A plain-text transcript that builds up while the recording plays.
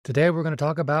Today, we're going to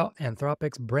talk about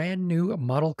Anthropic's brand new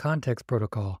Model Context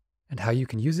Protocol and how you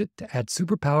can use it to add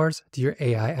superpowers to your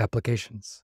AI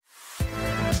applications.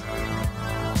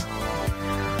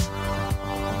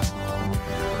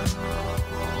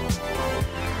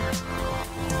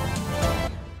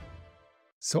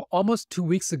 So almost 2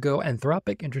 weeks ago,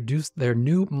 Anthropic introduced their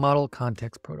new Model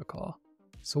Context Protocol.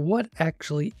 So what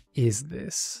actually is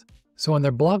this? So in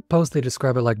their blog post, they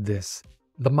describe it like this.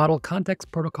 The Model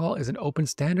Context Protocol is an open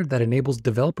standard that enables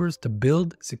developers to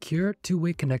build secure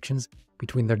two-way connections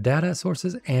between their data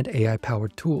sources and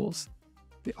AI-powered tools.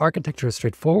 The architecture is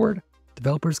straightforward.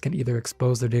 Developers can either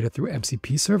expose their data through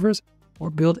MCP servers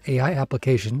or build AI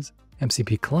applications,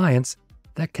 MCP clients,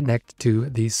 that connect to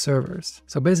these servers.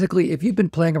 So basically, if you've been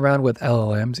playing around with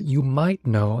LLMs, you might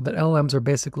know that LLMs are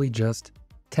basically just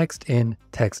text in,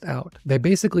 text out. They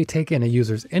basically take in a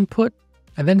user's input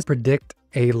and then predict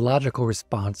a logical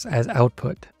response as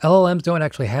output. LLMs don't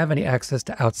actually have any access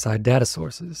to outside data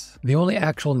sources. The only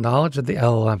actual knowledge that the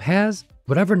LLM has,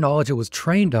 whatever knowledge it was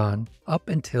trained on up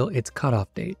until its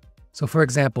cutoff date. So for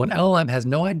example, an LLM has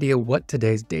no idea what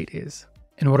today's date is.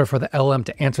 In order for the LLM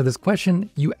to answer this question,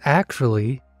 you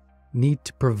actually need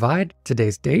to provide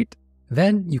today's date.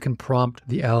 Then you can prompt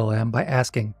the LLM by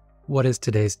asking, what is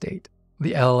today's date?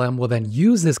 The LLM will then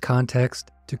use this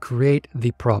context to create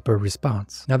the proper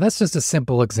response. Now that's just a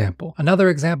simple example. Another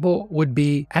example would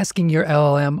be asking your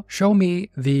LLM, show me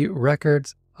the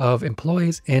records of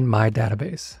employees in my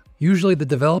database. Usually the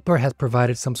developer has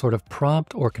provided some sort of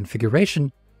prompt or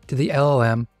configuration to the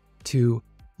LLM to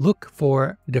look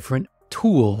for different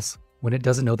tools when it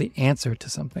doesn't know the answer to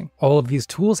something. All of these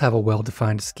tools have a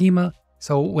well-defined schema,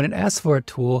 so when it asks for a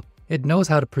tool, it knows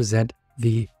how to present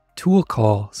the tool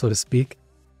call, so to speak,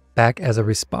 back as a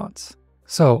response.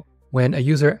 So when a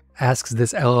user asks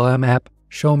this LLM app,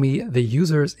 show me the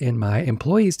users in my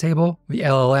employees table, the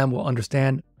LLM will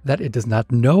understand that it does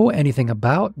not know anything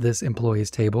about this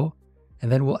employees table, and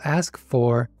then will ask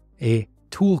for a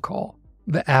tool call.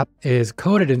 The app is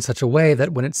coded in such a way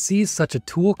that when it sees such a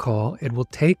tool call, it will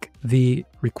take the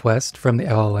request from the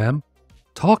LLM,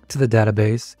 talk to the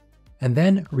database, and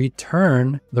then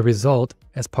return the result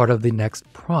as part of the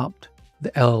next prompt.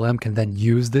 The LLM can then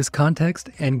use this context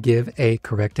and give a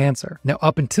correct answer. Now,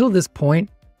 up until this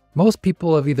point, most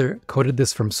people have either coded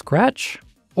this from scratch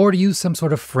or used some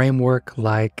sort of framework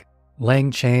like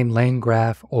LangChain,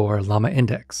 LangGraph, or Ollama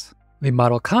Index. The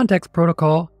Model Context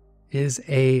Protocol is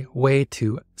a way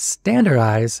to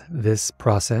standardize this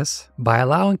process by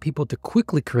allowing people to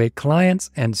quickly create clients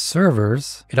and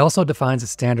servers. It also defines a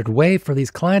standard way for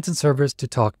these clients and servers to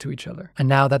talk to each other. And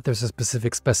now that there's a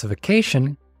specific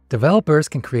specification, developers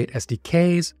can create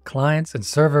SDKs, clients, and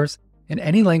servers in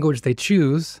any language they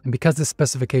choose. And because this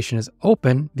specification is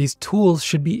open, these tools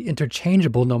should be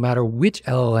interchangeable no matter which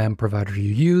LLM provider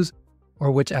you use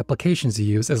or which applications you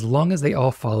use, as long as they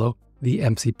all follow the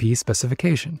MCP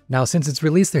specification. Now, since its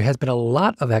release, there has been a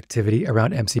lot of activity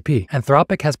around MCP.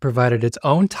 Anthropic has provided its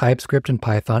own TypeScript and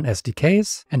Python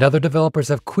SDKs, and other developers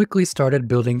have quickly started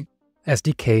building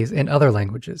SDKs in other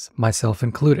languages, myself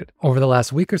included. Over the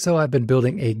last week or so, I've been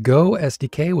building a Go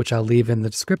SDK, which I'll leave in the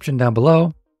description down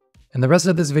below. In the rest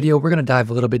of this video, we're going to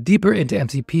dive a little bit deeper into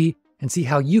MCP and see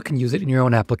how you can use it in your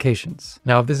own applications.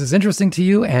 Now, if this is interesting to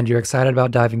you and you're excited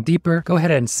about diving deeper, go ahead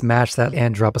and smash that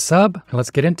and drop a sub, and let's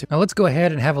get into it. Now let's go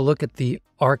ahead and have a look at the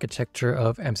architecture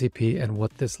of MCP and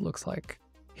what this looks like.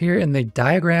 Here in the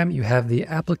diagram, you have the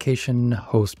application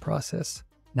host process.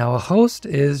 Now, a host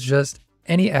is just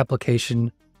any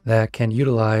application that can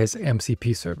utilize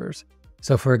MCP servers.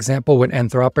 So for example, when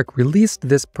Anthropic released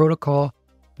this protocol,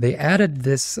 they added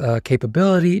this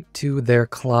capability to their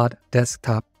Claude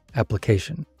desktop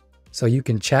application. So you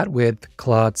can chat with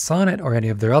Claude Sonnet or any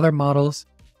of their other models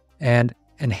and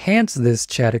enhance this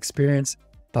chat experience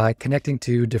by connecting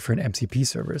to different MCP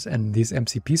servers. And these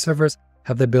MCP servers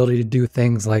have the ability to do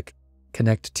things like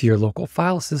connect to your local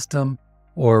file system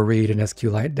or read an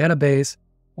SQLite database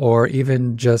or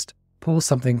even just pull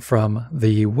something from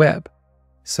the web.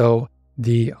 So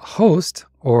the host,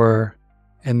 or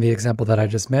in the example that I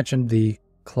just mentioned, the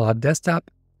Claude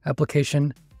desktop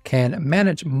application, can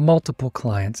manage multiple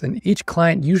clients, and each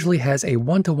client usually has a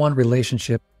one-to-one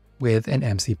relationship with an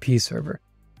MCP server.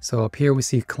 So up here we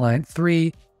see client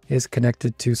 3 is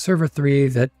connected to server 3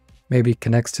 that maybe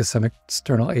connects to some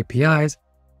external APIs,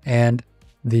 and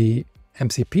the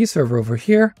MCP server over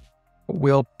here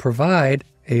will provide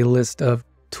a list of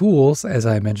tools, as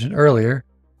I mentioned earlier,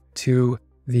 to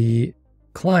the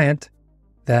client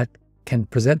that can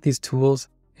present these tools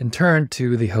in turn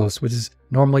to the host, which is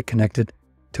normally connected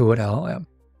to an LLM.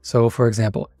 So for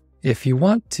example, if you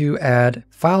want to add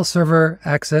file server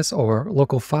access or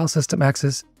local file system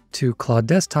access to Claude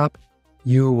Desktop,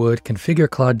 you would configure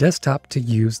Claude Desktop to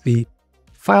use the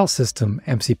file system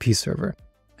MCP server.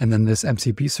 And then this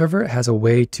MCP server has a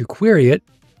way to query it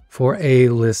for a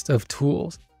list of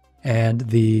tools. And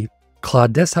the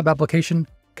Claude Desktop application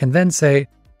can then say,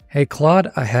 hey,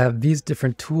 Claude, I have these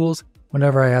different tools.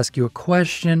 Whenever I ask you a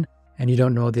question and you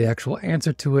don't know the actual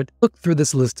answer to it, look through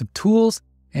this list of tools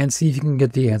and see if you can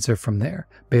get the answer from there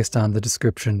based on the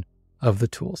description of the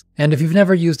tools. And if you've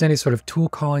never used any sort of tool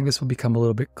calling, this will become a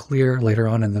little bit clear later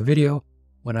on in the video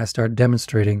when I start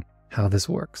demonstrating how this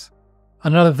works.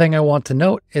 Another thing I want to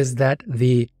note is that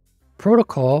the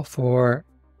protocol for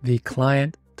the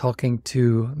client talking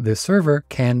to the server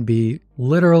can be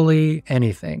literally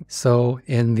anything. So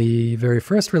in the very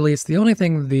first release, the only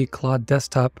thing the Claude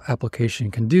Desktop application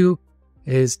can do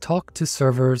is talk to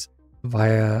servers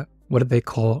via what they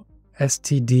call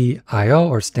STD.io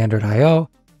or standard IO.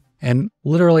 And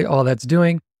literally all that's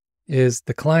doing is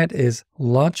the client is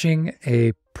launching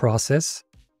a process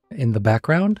in the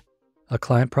background, a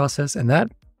client process, and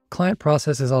that client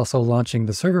process is also launching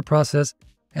the server process,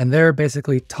 and they're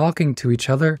basically talking to each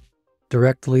other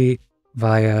directly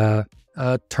via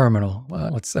a terminal.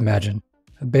 Let's imagine.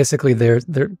 Basically, they're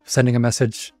sending a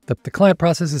message. The client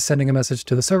process is sending a message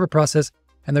to the server process,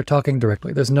 and they're talking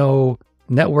directly. There's no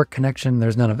network connection.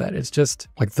 There's none of that. It's just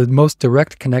like the most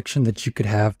direct connection that you could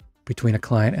have between a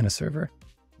client and a server.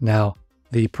 Now,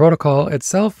 the protocol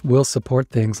itself will support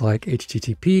things like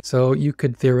HTTP. So you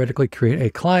could theoretically create a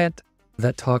client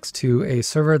that talks to a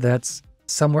server that's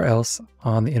somewhere else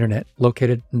on the internet,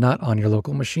 located not on your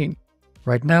local machine.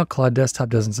 Right now, Claude Desktop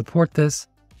doesn't support this,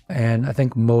 and I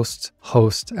think most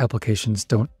host applications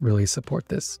don't really support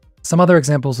this. Some other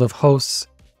examples of hosts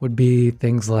would be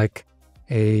things like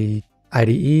a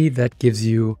IDE that gives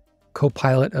you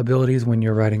Copilot abilities when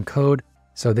you're writing code,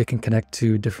 so they can connect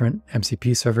to different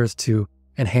MCP servers to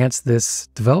enhance this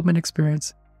development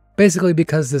experience. Basically,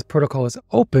 because this protocol is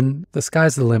open, the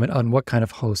sky's the limit on what kind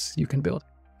of hosts you can build.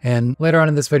 And later on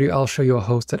in this video, I'll show you a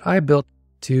host that I built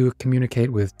to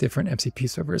communicate with different MCP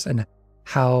servers and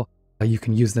how you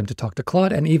can use them to talk to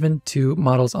Claude and even to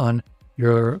models on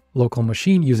your local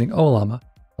machine using Ollama.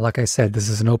 Like I said, this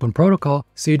is an open protocol,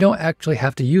 so you don't actually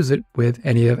have to use it with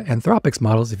any of Anthropic's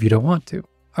models if you don't want to.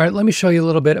 All right, let me show you a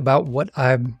little bit about what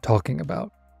I'm talking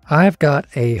about. I've got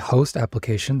a host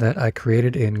application that I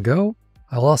created in Go.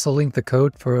 I'll also link the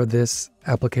code for this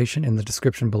application in the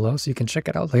description below so you can check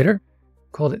it out later.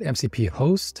 Called it MCP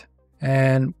host.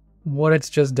 And what it's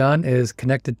just done is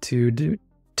connected to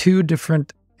two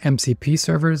different MCP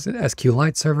servers, an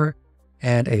SQLite server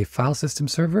and a file system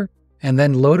server, and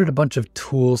then loaded a bunch of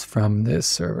tools from this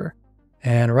server.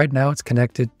 And right now it's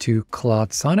connected to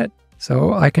Claude Sonnet.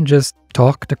 So I can just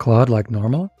talk to Claude like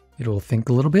normal. It will think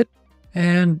a little bit,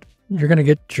 and you're going to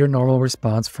get your normal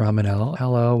response from an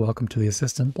hello, welcome to the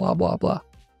assistant, blah, blah, blah.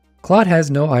 Claude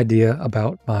has no idea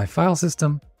about my file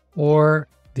system or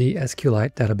the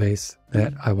SQLite database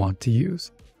that I want to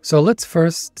use. So let's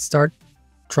first start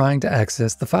trying to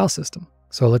access the file system.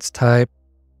 So let's type,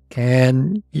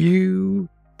 can you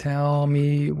tell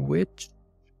me which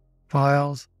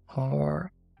files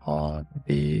are on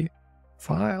the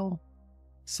file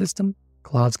system?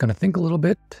 Claude's going to think a little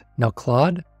bit. Now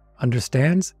Claude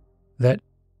understands that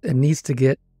it needs to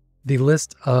get the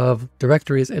list of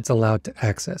directories it's allowed to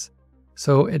access.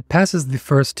 So it passes the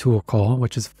first tool call,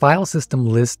 which is file system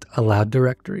list allowed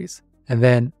directories. And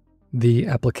then the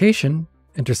application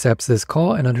intercepts this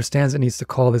call and understands it needs to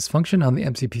call this function on the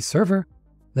MCP server,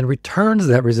 then returns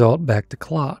that result back to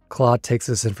Claude. Claude takes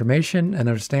this information and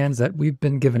understands that we've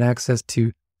been given access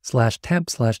to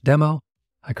 /temp/demo.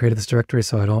 I created this directory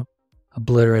so I don't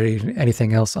obliterate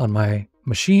anything else on my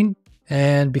machine.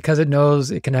 And because it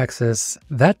knows it can access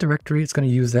that directory, it's going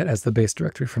to use that as the base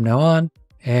directory from now on,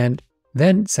 and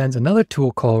then sends another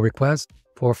tool call request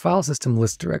for file system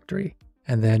list directory.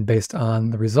 And then based on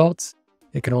the results,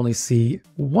 it can only see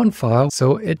one file,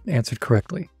 so it answered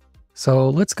correctly. So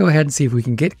let's go ahead and see if we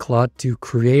can get Claude to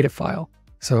create a file.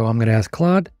 So I'm going to ask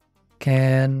Claude,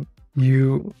 can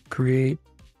you create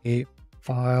a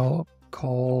file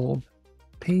called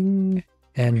ping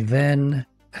and then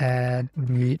add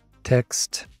the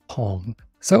text home?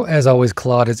 So as always,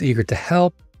 Claude is eager to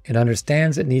help. It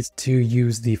understands it needs to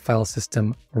use the file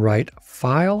system write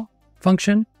file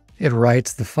function. It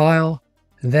writes the file,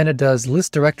 and then it does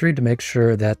list directory to make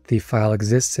sure that the file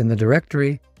exists in the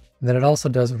directory. And then it also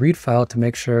does read file to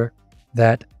make sure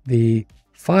that the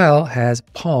file has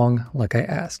Pong like I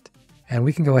asked. And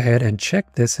we can go ahead and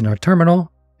check this in our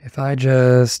terminal. If I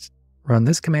just run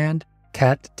this command,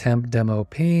 cat temp demo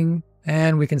ping,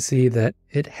 and we can see that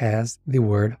it has the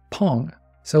word pong.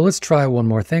 So let's try one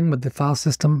more thing with the file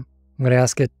system. I'm going to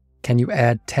ask it, can you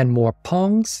add 10 more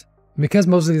pongs? Because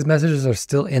most of these messages are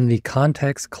still in the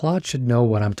context, Claude should know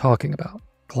what I'm talking about.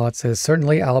 Claude says,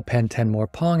 certainly I'll append 10 more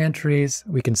pong entries.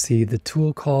 We can see the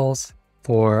tool calls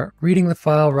for reading the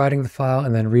file, writing the file,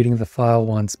 and then reading the file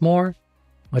once more.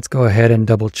 Let's go ahead and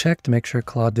double check to make sure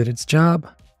Claude did its job.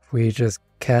 If we just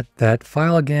cat that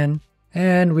file again,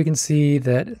 and we can see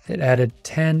that it added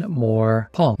 10 more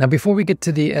pong. Now, before we get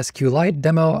to the SQLite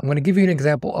demo, I'm going to give you an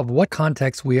example of what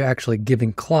context we are actually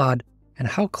giving Claude and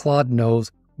how Claude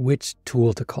knows which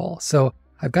tool to call. So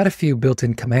I've got a few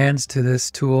built-in commands to this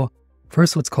tool.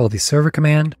 First, let's call the server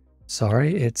command.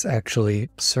 Sorry, it's actually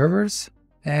servers.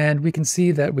 And we can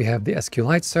see that we have the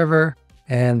SQLite server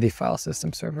and the file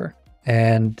system server.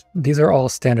 And these are all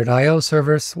standard IO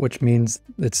servers, which means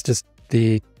it's just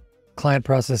the client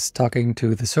process talking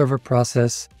to the server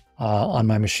process on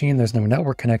my machine. There's no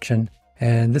network connection.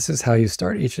 And this is how you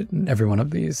start each and every one of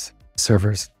these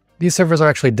servers. These servers are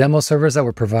actually demo servers that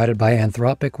were provided by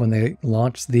Anthropic when they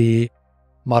launched the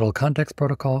Model Context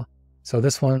Protocol. So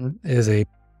this one is a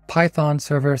Python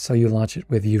server. So you launch it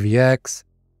with UVX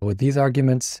with these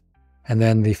arguments. And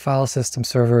then the file system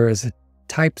server is a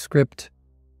TypeScript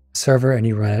server, and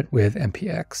you run it with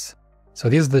MPX. So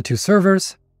these are the two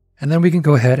servers. And then we can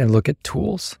go ahead and look at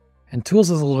tools. And tools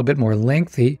is a little bit more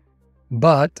lengthy,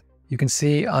 but you can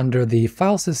see under the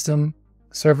file system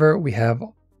server, we have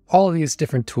all of these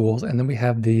different tools, and then we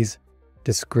have these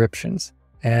descriptions.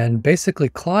 And basically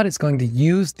Claude is going to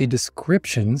use the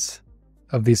descriptions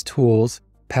of these tools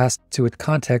passed to its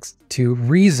context to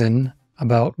reason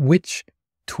about which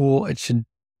tool it should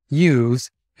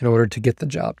use in order to get the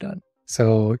job done.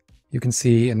 So you can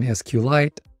see in the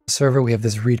SQLite server, we have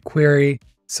this read query.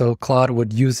 So Claude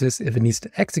would use this if it needs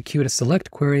to execute a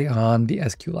select query on the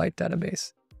SQLite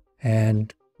database.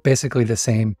 And basically the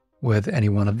same with any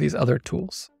one of these other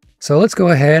tools. So let's go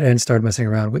ahead and start messing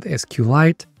around with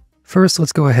SQLite. First,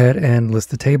 let's go ahead and list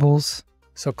the tables.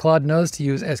 So Claude knows to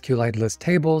use SQLite list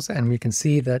tables, and we can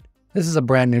see that this is a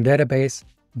brand new database.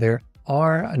 There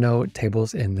are no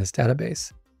tables in this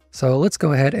database. So let's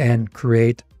go ahead and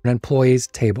create an employees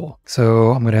table.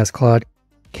 So I'm going to ask Claude,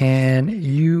 can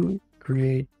you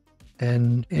create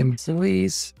an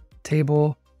employees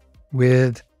table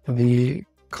with the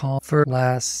call for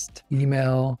last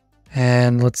email,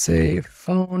 and let's say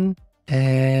phone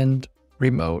and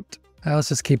remote. Let's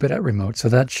just keep it at remote. So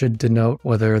that should denote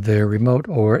whether they're remote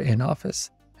or in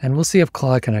office. And we'll see if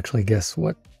Claude can actually guess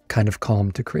what kind of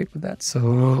column to create with that. So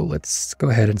let's go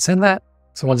ahead and send that.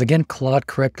 So once again, Claude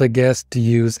correctly guessed to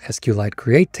use SQLite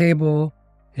create table.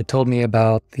 It told me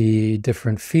about the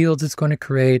different fields it's going to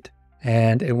create,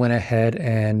 and it went ahead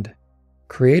and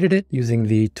created it using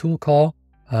the tool call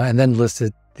and then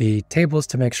listed the tables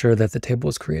to make sure that the table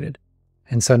is created.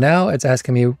 And so now it's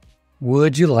asking me,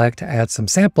 would you like to add some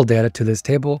sample data to this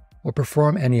table or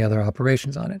perform any other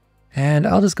operations on it? And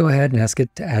I'll just go ahead and ask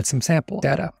it to add some sample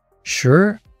data.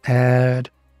 Sure, add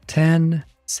 10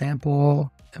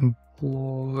 sample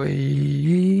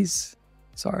employees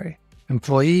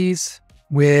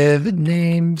with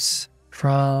names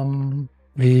from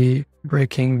the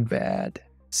Breaking Bad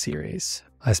series.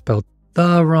 I spelled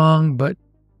the wrong, but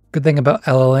good thing about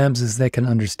LLMs is they can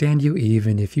understand you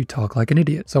even if you talk like an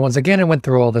idiot. So once again, it went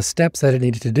through all the steps that it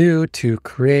needed to do to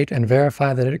create and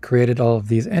verify that it created all of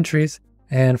these entries.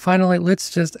 And finally, let's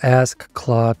just ask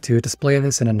Claude to display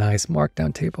this in a nice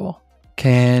markdown table.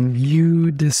 Can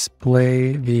you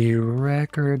display the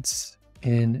records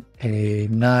in a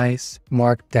nice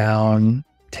markdown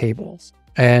tables?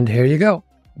 And here you go.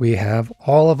 We have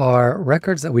all of our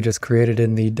records that we just created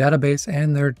in the database,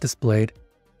 and they're displayed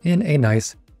in a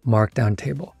nice markdown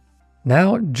table.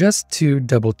 Now, just to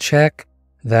double check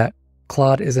that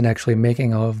Claude isn't actually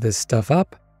making all of this stuff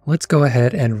up, let's go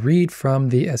ahead and read from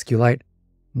the SQLite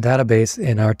database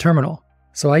in our terminal.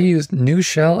 So I used new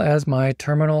shell as my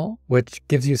terminal, which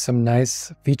gives you some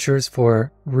nice features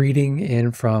for reading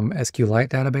in from SQLite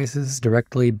databases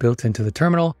directly built into the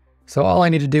terminal. So all I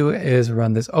need to do is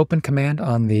run this open command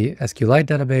on the SQLite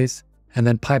database and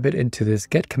then pipe it into this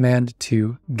get command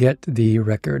to get the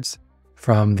records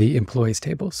from the employees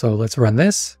table. So let's run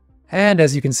this. And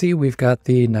as you can see, we've got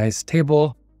the nice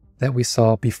table that we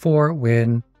saw before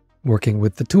when working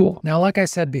with the tool. Now, like I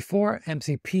said before,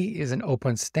 MCP is an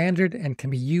open standard and can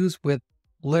be used with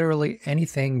literally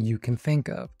anything you can think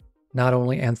of, not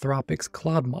only Anthropic's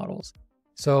Claude models.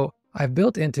 So I've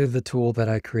built into the tool that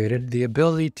I created the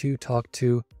ability to talk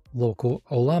to local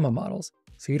Ollama models.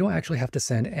 So you don't actually have to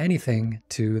send anything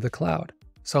to the cloud.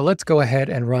 So let's go ahead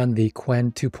and run the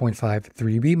Qwen 2.5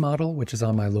 3B model, which is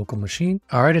on my local machine.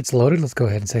 All right, it's loaded. Let's go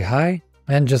ahead and say hi.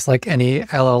 And just like any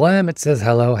LLM, it says,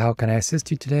 hello, how can I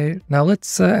assist you today? Now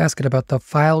let's ask it about the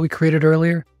file we created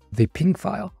earlier, the ping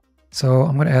file. So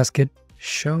I'm going to ask it,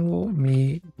 show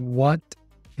me what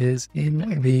is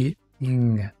in the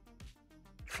ping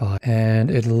file.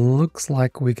 And it looks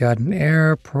like we got an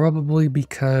error, probably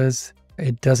because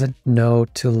it doesn't know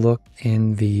to look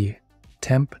in the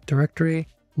temp directory.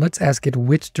 Let's ask it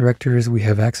which directories we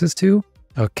have access to.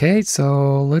 Okay,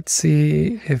 so let's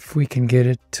see if we can get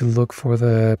it to look for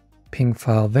the ping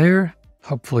file there.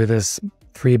 Hopefully this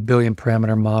 3 billion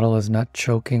parameter model is not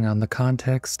choking on the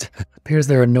context. Appears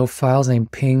there are no files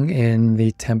named ping in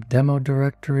the temp demo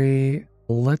directory.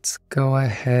 Let's go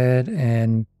ahead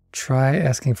and try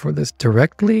asking for this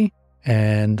directly,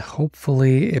 and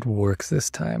hopefully it works this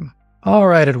time. All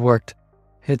right, it worked.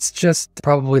 It's just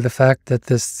probably the fact that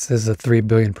this is a 3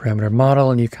 billion parameter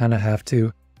model and you kind of have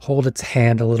to hold its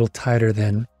hand a little tighter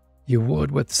than you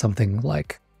would with something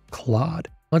like Claude.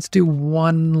 Let's do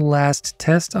one last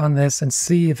test on this and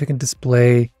see if it can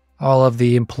display all of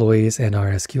the employees in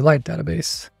our SQLite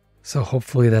database. So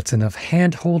hopefully that's enough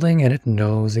hand holding and it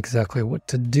knows exactly what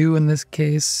to do in this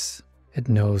case. It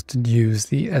knows to use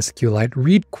the SQLite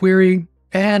read query,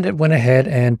 and it went ahead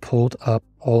and pulled up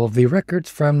all of the records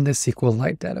from the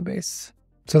SQLite database.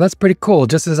 So that's pretty cool.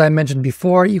 Just as I mentioned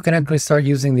before, you can actually start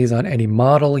using these on any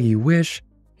model you wish.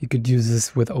 You could use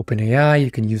this with OpenAI,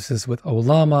 you can use this with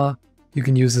Ollama, you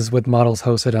can use this with models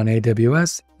hosted on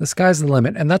AWS. The sky's the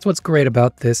limit, and that's what's great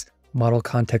about this model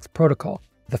context protocol.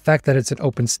 The fact that it's an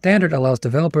open standard allows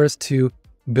developers to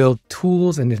build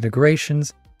tools and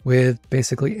integrations with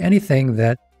basically anything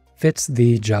that fits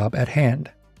the job at hand.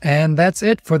 And that's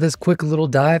it for this quick little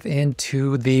dive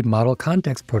into the Model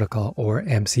Context Protocol, or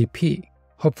MCP.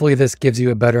 Hopefully this gives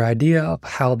you a better idea of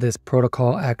how this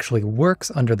protocol actually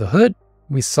works under the hood.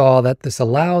 We saw that this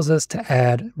allows us to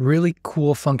add really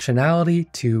cool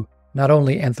functionality to not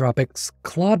only Anthropic's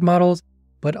Claude models,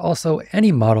 but also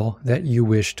any model that you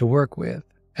wish to work with.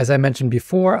 As I mentioned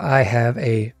before, I have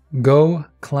a Go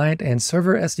client and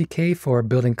server SDK for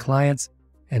building clients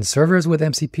and servers with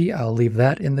MCP. I'll leave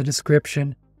that in the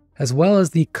description, as well as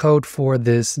the code for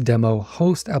this demo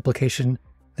host application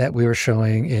that we were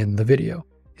showing in the video.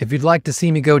 If you'd like to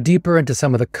see me go deeper into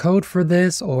some of the code for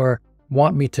this, or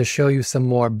want me to show you some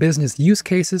more business use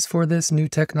cases for this new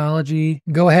technology,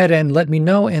 go ahead and let me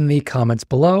know in the comments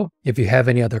below. If you have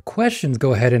any other questions,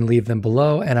 go ahead and leave them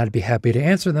below and I'd be happy to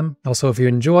answer them. Also, if you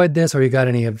enjoyed this or you got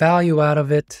any value out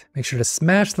of it, make sure to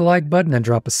smash the like button and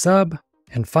drop a sub.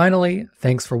 And finally,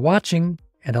 thanks for watching,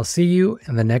 and I'll see you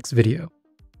in the next video.